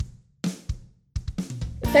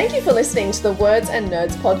Thank you for listening to the Words and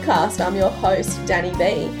Nerds podcast. I'm your host, Danny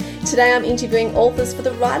B. Today I'm interviewing authors for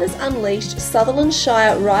the Writers Unleashed Sutherland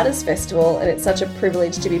Shire Writers Festival, and it's such a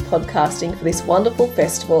privilege to be podcasting for this wonderful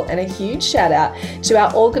festival, and a huge shout out to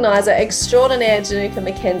our organiser extraordinaire, Januka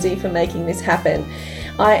McKenzie, for making this happen.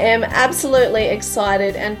 I am absolutely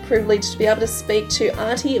excited and privileged to be able to speak to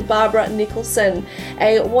Auntie Barbara Nicholson,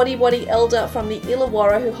 a Wadi Wadi elder from the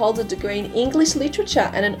Illawarra who holds a degree in English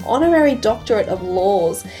literature and an honorary doctorate of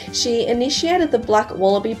laws. She initiated the Black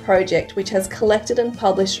Wallaby Project, which has collected and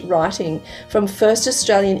published writing from first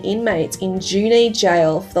Australian inmates in Junee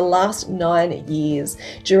Jail for the last 9 years.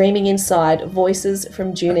 Dreaming Inside, Voices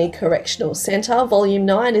from Junee Correctional Centre, Volume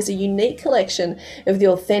 9 is a unique collection of the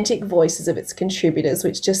authentic voices of its contributors,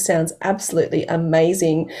 which just sounds absolutely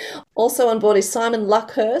amazing. Also on board is Simon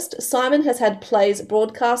Luckhurst. Simon has had plays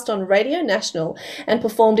broadcast on Radio National and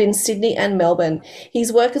performed in Sydney and Melbourne.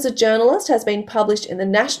 His work as a journalist has been published in the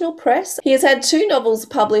national press. He has had 2 novels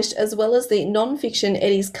published, as well as the non-fiction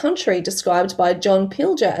Eddie's Country, described by John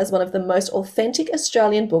Pilger as one of the most authentic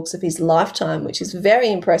Australian books of his lifetime, which is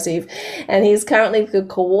very impressive. And he is currently the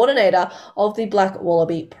coordinator of the Black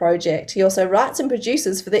Wallaby Project. He also writes and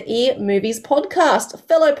produces for the Ear Movies podcast.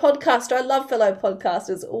 Fellow podcaster, I love fellow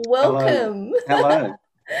podcasters. Welcome. Hello.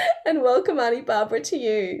 And welcome, Auntie Barbara, to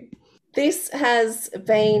you. This has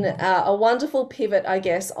been a wonderful pivot, I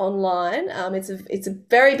guess, online. It's a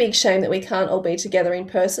very big shame that we can't all be together in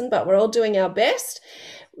person, but we're all doing our best.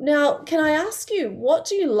 Now, can I ask you, what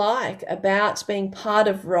do you like about being part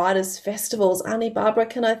of writers' festivals? Auntie Barbara,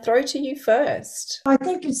 can I throw to you first? I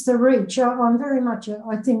think it's the reach. I'm very much,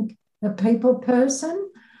 I think, a people person,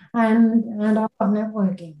 and I love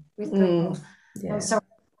networking with people. Yeah. So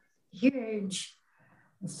huge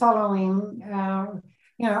following.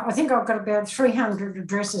 I think I've got about 300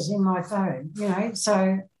 addresses in my phone.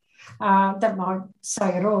 So that might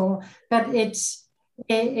say it all. But it's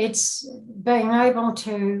being able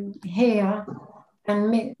to hear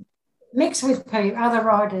and mix with other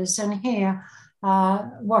writers and hear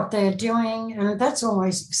what they're doing, and that's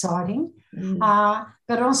always exciting.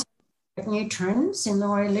 But also new trends in the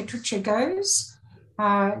way literature goes.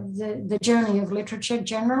 The journey of literature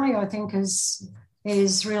generally, I think, is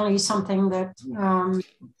really something that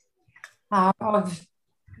I'm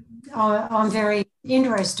very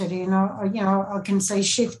interested in. I can see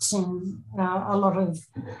shifts in a lot of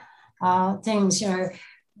things.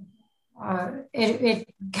 It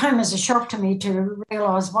came as a shock to me to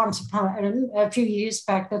realise a few years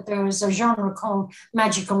back that there was a genre called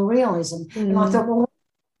magical realism, and I thought, well,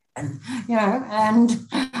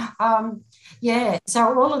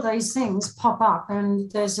 so all of these things pop up,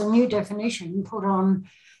 and there's a new definition put on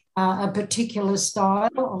a particular style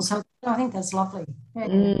or something. I think that's lovely.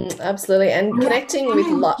 Absolutely, and connecting with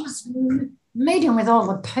just meeting with all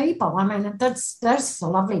the people. I mean, that's the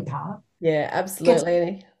lovely part. Yeah,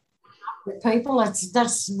 absolutely. With people,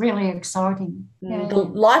 that's really exciting.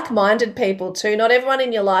 Like-minded people too. Not everyone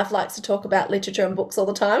in your life likes to talk about literature and books all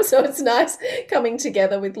the time, so it's nice coming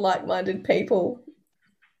together with like-minded people.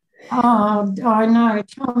 Oh, I know.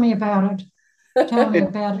 Tell me about it.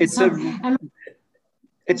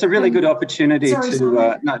 It's a really good opportunity It's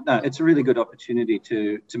a really good opportunity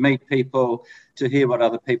to meet people, to hear what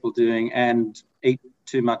other people are doing, and eat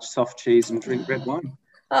too much soft cheese and drink red wine.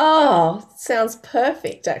 Oh, sounds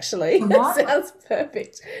perfect, actually. What? That sounds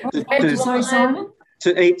perfect. What did you say, Simon?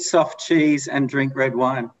 To eat soft cheese and drink red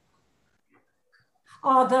wine.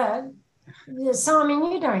 Oh,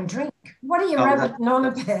 Simon, you don't drink. What are you rabbiting on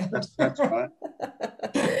about? That's right.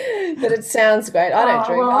 But it sounds great. I don't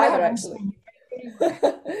drink either, actually.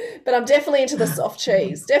 But I'm definitely into the soft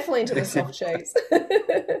cheese.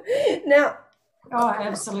 Now, oh,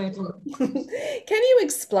 absolutely. Can you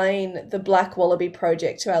explain the Black Wallaby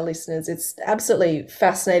Project to our listeners? It's absolutely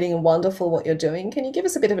fascinating and wonderful what you're doing. Can you give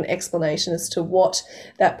us a bit of an explanation as to what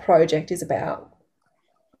that project is about?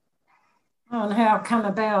 And how it come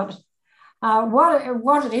about.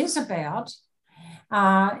 What it is about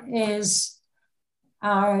is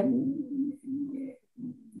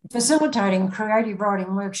facilitating creative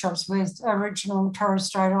writing workshops with Aboriginal Torres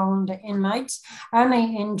Strait Islander inmates,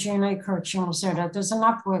 only in Junee Correctional Centre. There's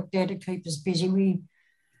enough work there to keep us busy.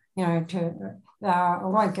 I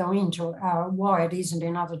won't go into why it isn't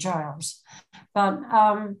in other jails, but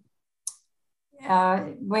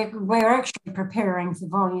we're actually preparing for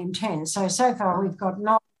Volume 10. So far we've got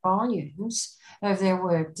 9 volumes of their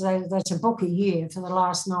work. That's a book a year for the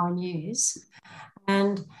last 9 years.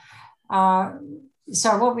 And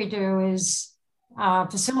so what we do is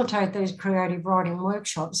facilitate these creative writing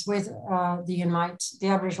workshops with the inmates, the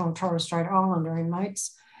Aboriginal and Torres Strait Islander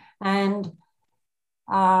inmates, and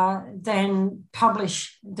then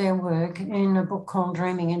publish their work in a book called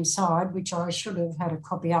Dreaming Inside, which I should have had a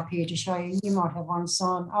copy up here to show you. You might have one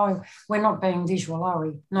signed. Oh, we're not being visual, are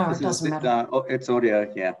we? No, it doesn't matter. It's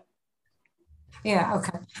audio, yeah. Yeah,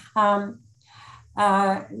 okay.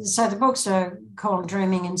 So the books are called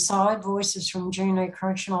Dreaming Inside, Voices from Junee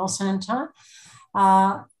Correctional Centre.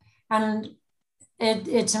 And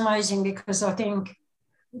it's amazing because I think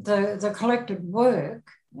the collected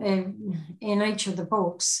work in each of the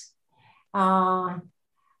books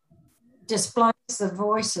displays the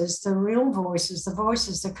voices, the real voices, the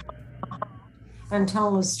voices that come and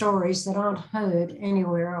tell the stories that aren't heard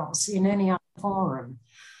anywhere else in any other forum.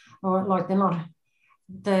 Or like they're not,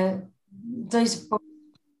 these books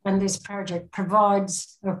and this project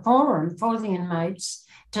provides a forum for the inmates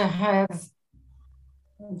to have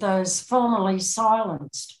those formerly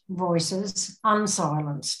silenced voices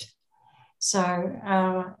unsilenced. So,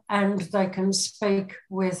 and they can speak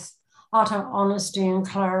with utter honesty and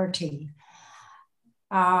clarity.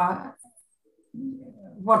 What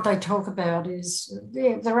they talk about is,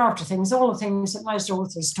 they're after things, all the things that most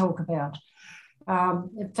authors talk about.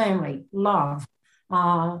 Family, love,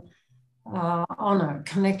 honour,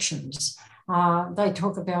 connections. They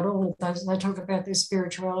talk about all of those. They talk about their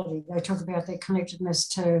spirituality. They talk about their connectedness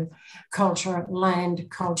to culture, land,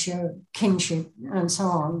 culture, kinship, and so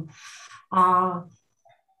on.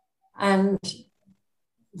 And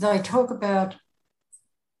they talk about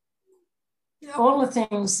all the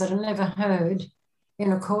things that are never heard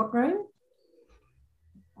in a courtroom.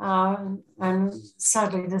 And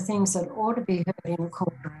sadly, the things that ought to be heard in a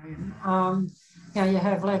courtroom. You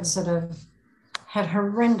have lads that have had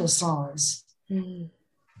horrendous lives. Mm.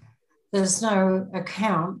 There's no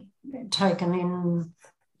account taken in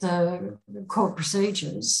the court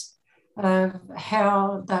procedures of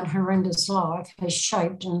how that horrendous life has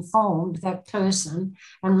shaped and formed that person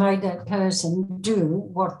and made that person do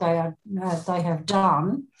what they have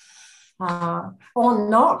done. Or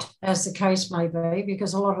not, as the case may be,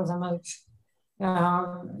 because a lot of them have,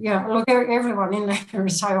 look, everyone in there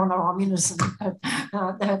is saying, oh no, I'm innocent, but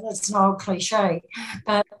that's an old cliche.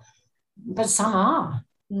 But some are.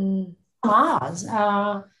 Mm. Some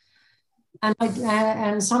are.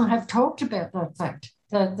 And some have talked about that fact,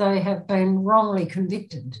 that they have been wrongly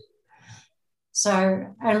convicted.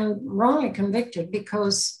 So, and wrongly convicted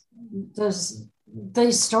because there's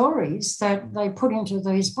these stories that they put into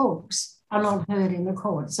these books are not heard in the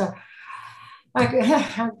court. So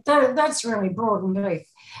that's really broad and deep.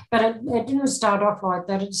 But it didn't start off like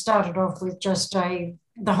that. It started off with just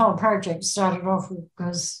the whole project started off with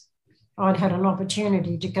because I'd had an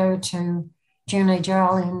opportunity to go to Junee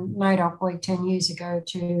Jail in Murdoch Week 10 years ago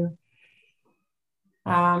to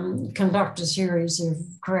conduct a series of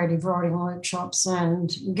creative writing workshops,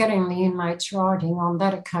 and getting the inmates writing on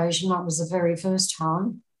that occasion, that was the very first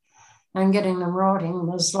time, and getting them writing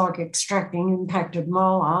was like extracting impacted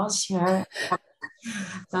molars,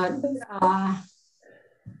 But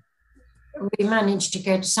we managed to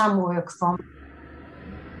get some work from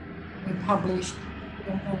we published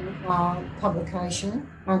publication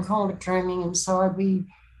and called it Dreaming Inside. We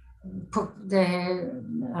put their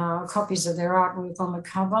copies of their artwork on the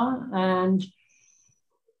cover, and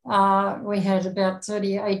we had about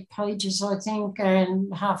 38 pages, I think,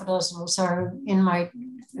 and half a dozen or so inmate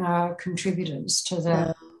contributors to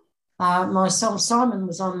that. Myself, Simon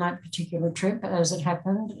was on that particular trip, as it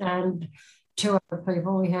happened, and two other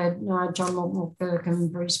people. We had John McBurke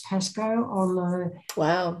and Bruce Pascoe on the...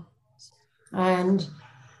 Wow. And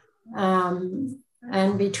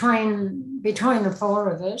between the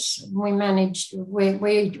four of us, we managed,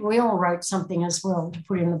 we all wrote something as well to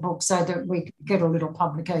put in the book so that we could get a little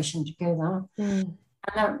publication together. Mm.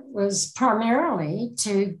 And that was primarily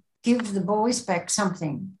to give the boys back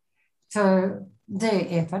something for their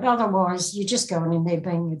effort. Otherwise, you're just going in there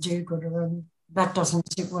being a do-gooder, and that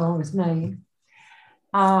doesn't sit well with me.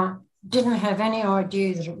 Didn't have any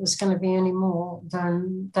idea that it was going to be any more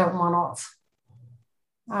than that one-off.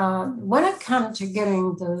 When it came to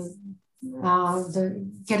getting the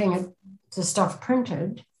stuff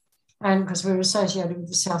printed, and because we were associated with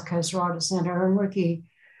the South Coast Writers Centre, and Ricky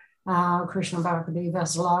Krishnabharati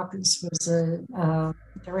Vasilakis was the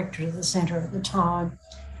director of the centre at the time,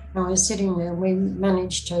 and we were sitting there, we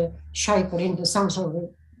managed to shape it into some sort of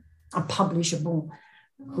a publishable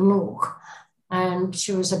look. And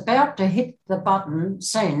she was about to hit the button,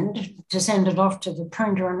 to send it off to the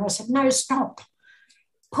printer, and I said, no, stop.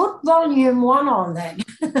 Put volume 1 on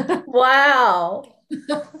that. Wow.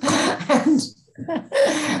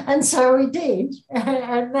 And so we did,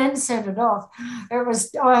 and then sent it off. It was,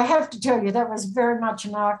 I have to tell you, that was very much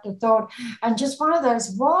an afterthought, and just one of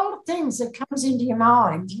those wild things that comes into your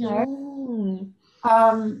mind, you know.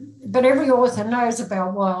 But every author knows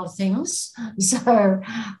about wild things. So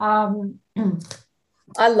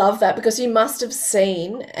I love that, because you must have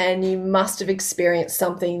seen and you must have experienced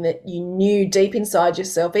something that you knew deep inside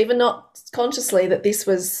yourself, even not consciously, that this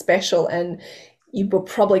was special, and you were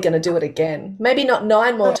probably going to do it again. Maybe not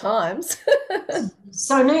 9 more times.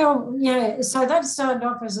 So now, yeah, so that started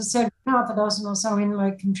off, as I said, half a dozen or so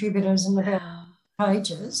inmate contributors and about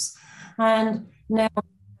pages. And now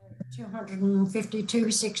 250,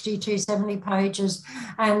 260, 270 pages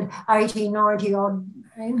and 80, 90 odd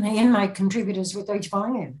inmate contributors with each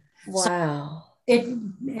volume. Wow. So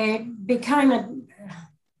it became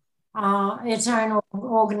its own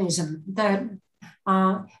organism. That,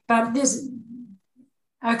 but this,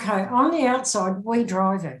 okay, on the outside, we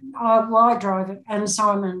drive it. I drive it, and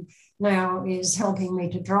Simon now is helping me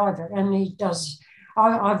to drive it, and he does.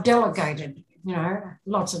 I've delegated, you know,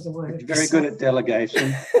 lots of the work. Very good at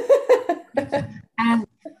delegation. And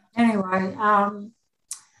anyway,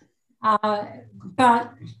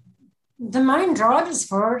 but the main drivers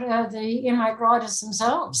for it are the inmate writers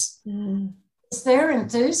themselves. It's their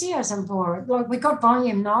enthusiasm for it. Like, we got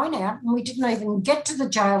volume 9 out and we didn't even get to the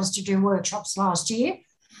jails to do workshops last year.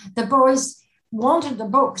 The boys wanted the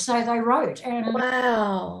book, so they wrote and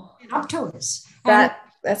wow, up to us.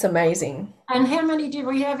 That's amazing. And how many did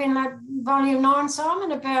we have in that volume 9,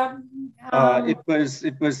 Simon? About it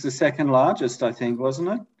was the second largest, I think, wasn't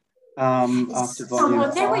it? After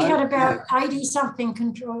volume 5. We had about 80-something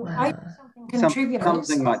contributors.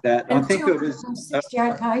 Something like that. And I think it was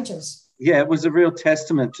 68 pages. Yeah, it was a real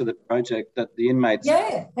testament to the project that the inmates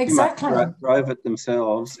drove it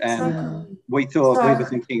themselves. And we were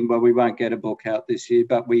thinking, well, we won't get a book out this year,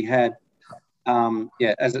 but we had,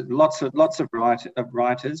 lots of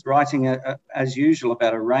writers writing as usual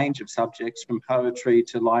about a range of subjects, from poetry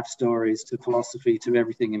to life stories to philosophy to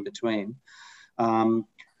everything in between.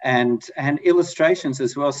 And illustrations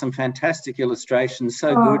as well, some fantastic illustrations,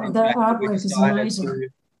 so good. In fact, artwork we is amazing.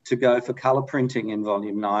 To go for colour printing in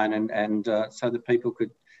volume 9, and so that people could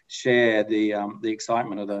share the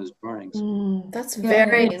excitement of those drawings. That's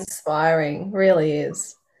very inspiring, really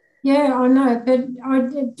is. Yeah, I know, but I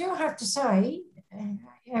do have to say,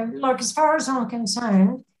 like, as far as I'm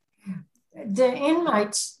concerned, the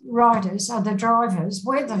inmates writers are the drivers.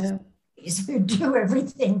 We're the who do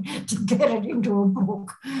everything to get it into a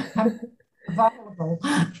book available.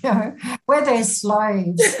 You know, we're their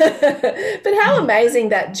slaves. But how amazing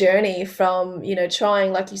that journey from, you know,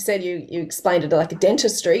 trying, like you said, you explained it like a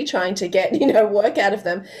dentistry, trying to get, you know, work out of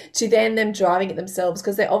them, to then them driving it themselves,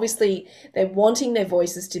 because they're wanting their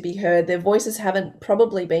voices to be heard. Their voices haven't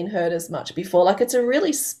probably been heard as much before. Like, it's a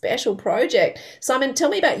really special project. Simon, tell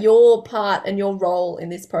me about your part and your role in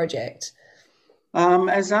this project.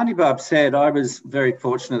 As Auntie Barb said, I was very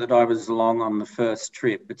fortunate that I was along on the first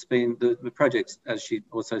trip. It's been, the project, as she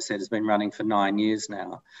also said, has been running for 9 years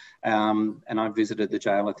now. And I visited the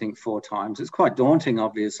jail, I think, 4 times. It's quite daunting,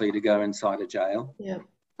 obviously, to go inside a jail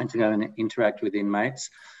and to go and interact with inmates.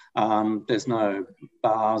 There's no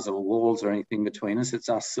bars or walls or anything between us. It's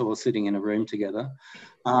us all sitting in a room together.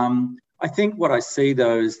 I think what I see,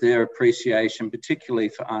 though, is their appreciation, particularly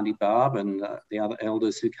for Auntie Barb and the other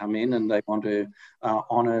elders who come in, and they want to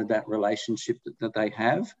honour that relationship that they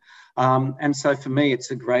have. And so for me,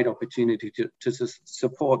 it's a great opportunity to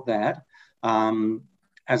support that.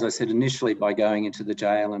 As I said, initially by going into the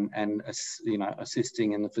jail and you know,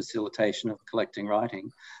 assisting in the facilitation of collecting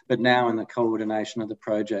writing, but now in the coordination of the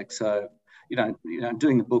project. So, you know,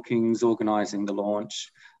 doing the bookings, organising the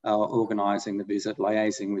launch, organising the visit,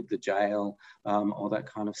 liaising with the jail, all that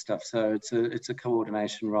kind of stuff. So it's a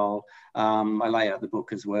coordination role. I lay out the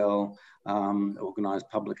book as well, organise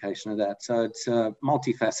publication of that. So it's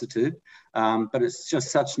multifaceted, but it's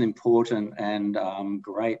just such an important and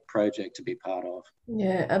great project to be part of.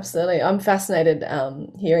 Yeah, absolutely. I'm fascinated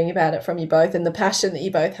hearing about it from you both, and the passion that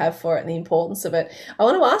you both have for it and the importance of it. I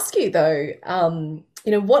want to ask you, though,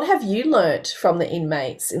 you know, what have you learnt from the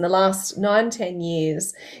inmates in the last 9-10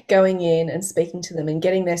 years, going in and speaking to them and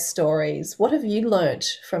getting their stories? What have you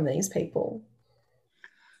learnt from these people?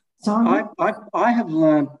 I have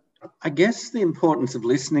learnt, I guess, the importance of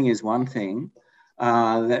listening is one thing,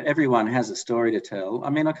 that everyone has a story to tell. I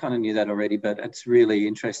mean, I kind of knew that already, but it's really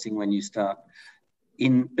interesting when you start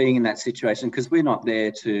being in that situation, because we're not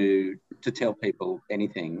there to tell people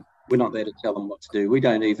anything. We're not there to tell them what to do. We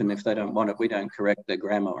don't, even if they don't want it, we don't correct their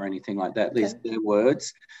grammar or anything like that. These are their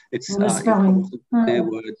words. It's important their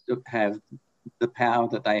words have the power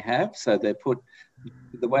that they have. So the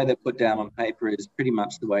way they're put down on paper is pretty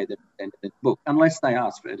much the way they're presented in the book, unless they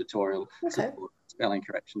ask for editorial support, spelling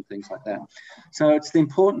correction, things like that. So it's the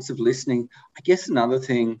importance of listening. I guess another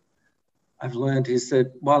thing I've learned is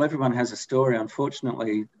that while everyone has a story,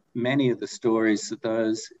 unfortunately, many of the stories that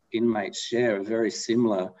those inmates share are very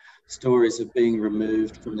similar. Stories of being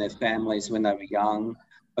removed from their families when they were young,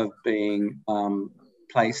 of being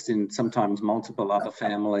placed in sometimes multiple other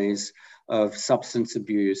families, of substance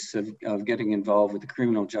abuse, of getting involved with the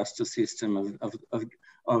criminal justice system,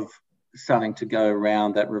 of starting to go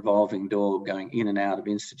around that revolving door, going in and out of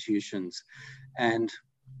institutions. And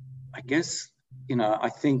I guess, I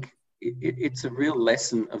think it's a real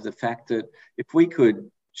lesson of the fact that if we could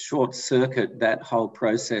short circuit that whole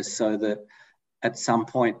process so that at some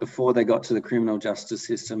point before they got to the criminal justice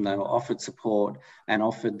system, they were offered support and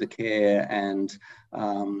offered the care and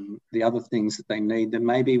the other things that they need, then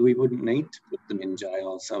maybe we wouldn't need to put them in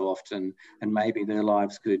jail so often, and maybe their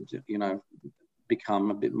lives could,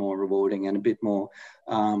 become a bit more rewarding and a bit more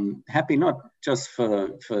happy, not just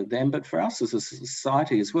for them, but for us as a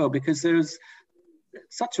society as well, because there's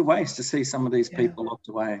such a waste to see some of these people locked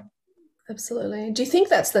away. Absolutely. Do you think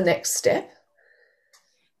that's the next step?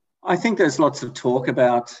 I think there's lots of talk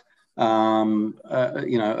about,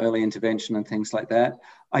 early intervention and things like that.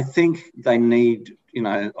 I think they need,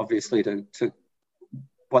 obviously to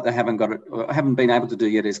what they haven't been able to do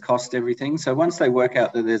yet is cost everything. So once they work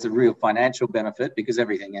out that there's a real financial benefit, because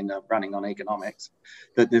everything ends up running on economics,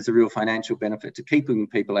 that there's a real financial benefit to keeping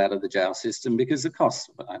people out of the jail system, because it costs,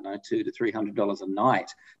 I don't know, $200 to $300 a night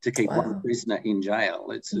to keep one prisoner in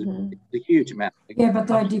jail. It's a huge amount. Yeah, but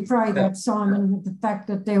they defray that, Simon, with the fact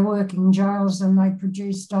that they're working jails and they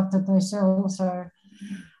produce stuff that they sell. So,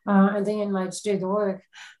 and the inmates do the work.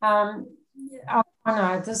 I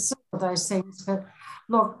know there's some of those things, but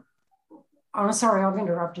look, I'm sorry, I've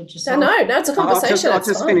interrupted you. No, it's a conversation. I'll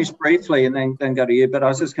just finish briefly and then go to you. But I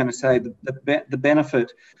was just going to say the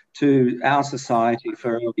benefit to our society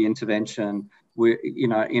for early intervention,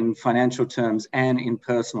 in financial terms and in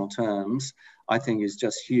personal terms, I think is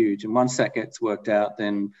just huge. And once that gets worked out,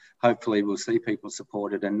 then hopefully we'll see people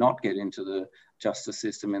supported and not get into the justice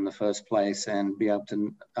system in the first place and be able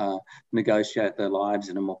to negotiate their lives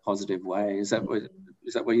in a more positive way. Is that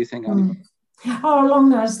what you think, Annie? Oh, along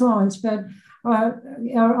those lines, but I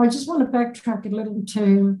just want to backtrack a little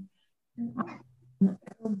to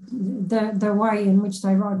the way in which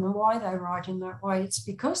they write and why they write in that way. It's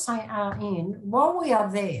because they are while we are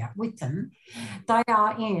there with them, they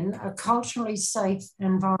are in a culturally safe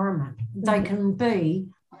environment. They can be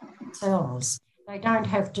themselves. They don't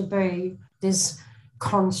have to be this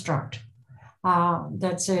construct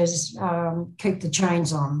that says keep the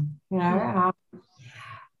chains on,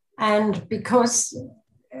 and because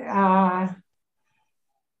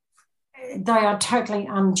they are totally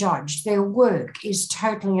unjudged. Their work is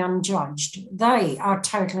totally unjudged. They are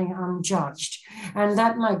totally unjudged. And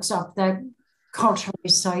that makes up that culturally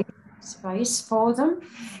safe space for them.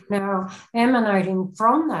 Now, emanating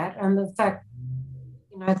from that and the fact,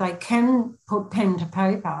 they can put pen to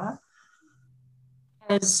paper,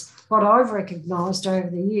 as what I've recognised over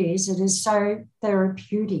the years, it is so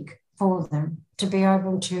therapeutic for them to be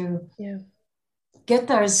able to get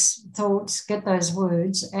those thoughts, get those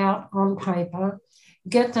words out on paper,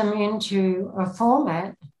 get them into a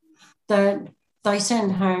format that they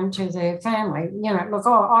send home to their family. Look,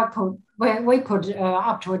 we put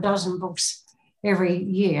up to a dozen books every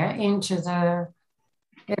year into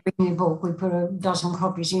every new book. We put a dozen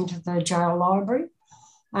copies into the jail library.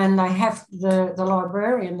 And they have the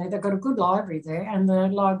librarian there. They've got a good library there, and the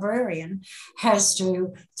librarian has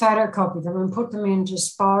to photocopy them and put them into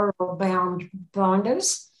spiral-bound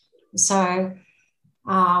binders. So,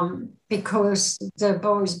 because the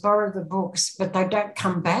boys borrow the books, but they don't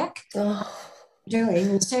come back,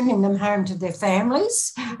 and sending them home to their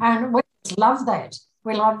families, and we love that.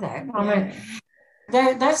 We love that. I mean,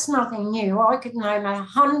 that's nothing new. I could name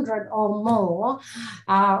 100 or more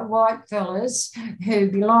white fellas who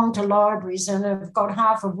belong to libraries and have got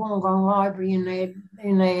half of Wollongong Library in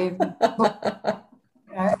their book,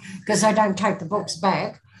 because they don't take the books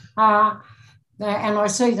back. And I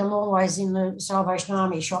see them always in the Salvation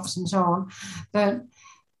Army shops and so on. But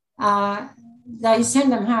they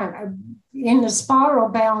send them home. In the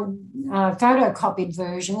spiral-bound photocopied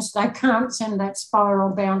versions, they can't send that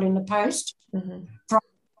spiral-bound in the post. From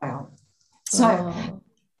jail. So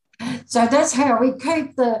that's how we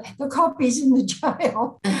keep the copies in the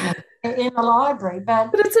jail in the library. But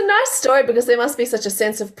it's a nice story, because there must be such a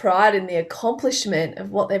sense of pride in the accomplishment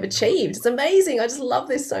of what they've achieved. It's amazing. I just love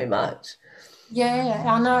this so much. Yeah,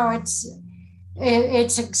 I know.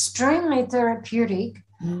 it's extremely therapeutic.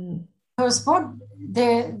 Because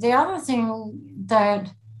the other thing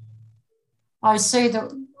that I see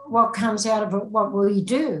that what comes out of it, what we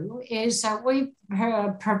do, is that we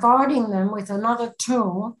are providing them with another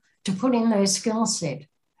tool to put in their skill set.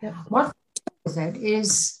 Yep. What they do with it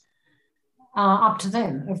is up to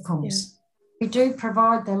them, of course. Yeah. We do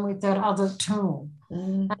provide them with that other tool.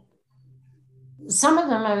 Some of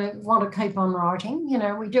them want to keep on writing. You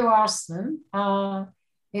know, we do ask them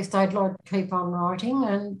if they'd like to keep on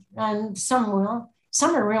writing, and some will.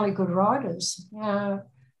 Some are really good writers,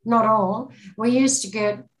 not all. We used to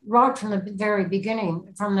get, right from the very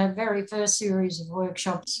beginning, from the very first series of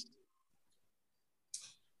workshops,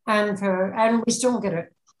 and we still get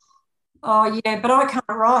it. Oh, yeah, but I can't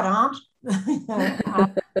write, Aunt.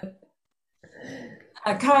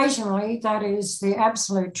 Occasionally, that is the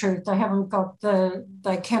absolute truth. They haven't got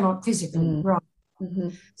they cannot physically write.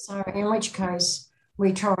 So in which case,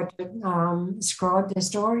 we try to scribe their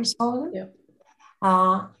stories for them. Yep.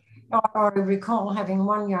 I recall having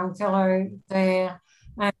one young fellow there,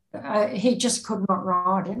 and he just could not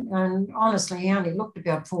write it. And honestly, he only looked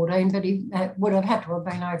about 14, but he would have had to have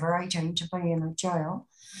been over 18 to be in a jail.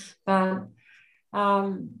 But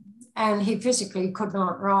and he physically could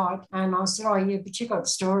not write. And I said, oh, yeah, but you got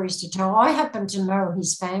stories to tell. I happen to know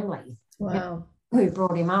his family. Wow. Who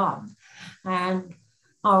brought him up. And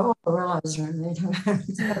all the relatives are in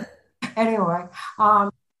there. Anyway,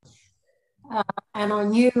 and I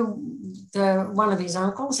knew one of his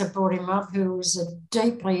uncles had brought him up, who was a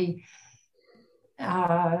deeply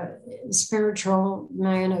spiritual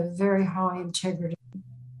man of very high integrity.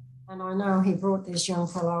 And I know he brought this young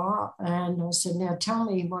fellow up, and I said, now tell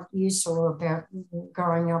me what you saw about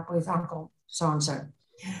growing up with Uncle so-and-so.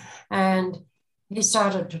 And he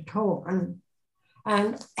started to talk,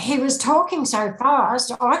 and he was talking so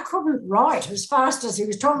fast, I couldn't write as fast as he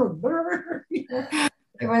was talking.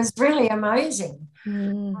 It was really amazing.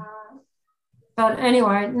 But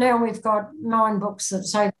anyway, now we've got 9 books that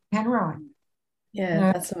say they can write.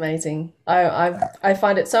 Yeah, that's amazing. I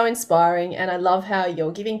find it so inspiring, and I love how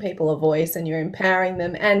you're giving people a voice and you're empowering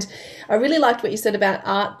them. And I really liked what you said about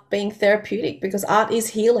art being therapeutic, because art is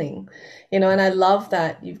healing, and I love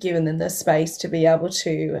that you've given them the space to be able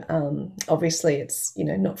to, obviously it's,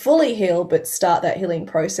 not fully heal, but start that healing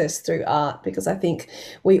process through art, because I think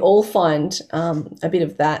we all find a bit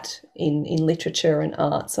of that in literature and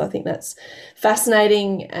art. So I think that's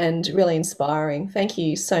fascinating and really inspiring. Thank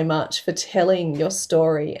you so much for telling your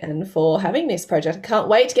story and for having this project. I can't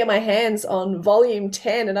wait to get my hands on volume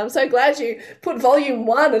 10, and I'm so glad you put volume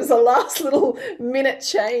 1 as a last little minute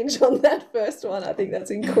change on that first one. I think that's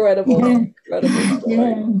incredible. Incredible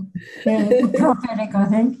story. Yeah. Prophetic, I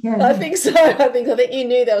think. Yeah. I think so. I think you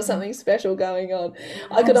knew there was something special going on.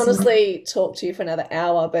 I could honestly talk to you for another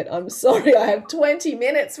hour, but I'm sorry, I have 20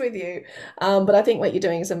 minutes with you. But I think what you're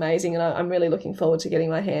doing is amazing, and I'm really looking forward to getting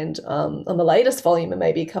my hand on the latest volume and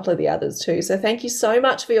maybe a couple of the others too. So thank you so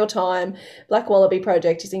much for your time. Black Wallaby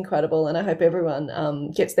Project is incredible, and I hope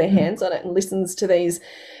everyone gets their hands on it and listens to these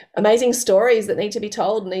amazing stories that need to be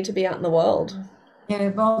told and need to be out in the world. Yeah,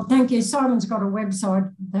 well, thank you. Simon's got a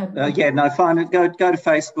website. Find it. Go to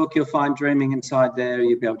Facebook. You'll find Dreaming Inside there.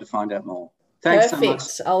 You'll be able to find out more. Thanks Perfect.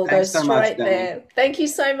 So much. I'll go straight there. Thank you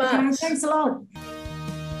so much. Okay, thanks a lot.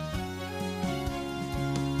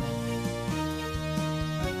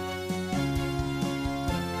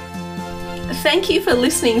 Thank you for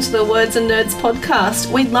listening to the Words and Nerds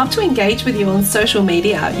podcast. We'd love to engage with you on social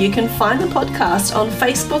media. You can find the podcast on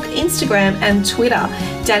Facebook, Instagram and Twitter,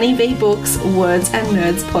 Danny V Books, Words and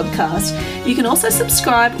Nerds podcast. You can also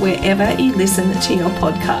subscribe wherever you listen to your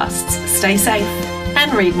podcasts. Stay safe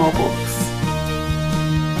and read more books.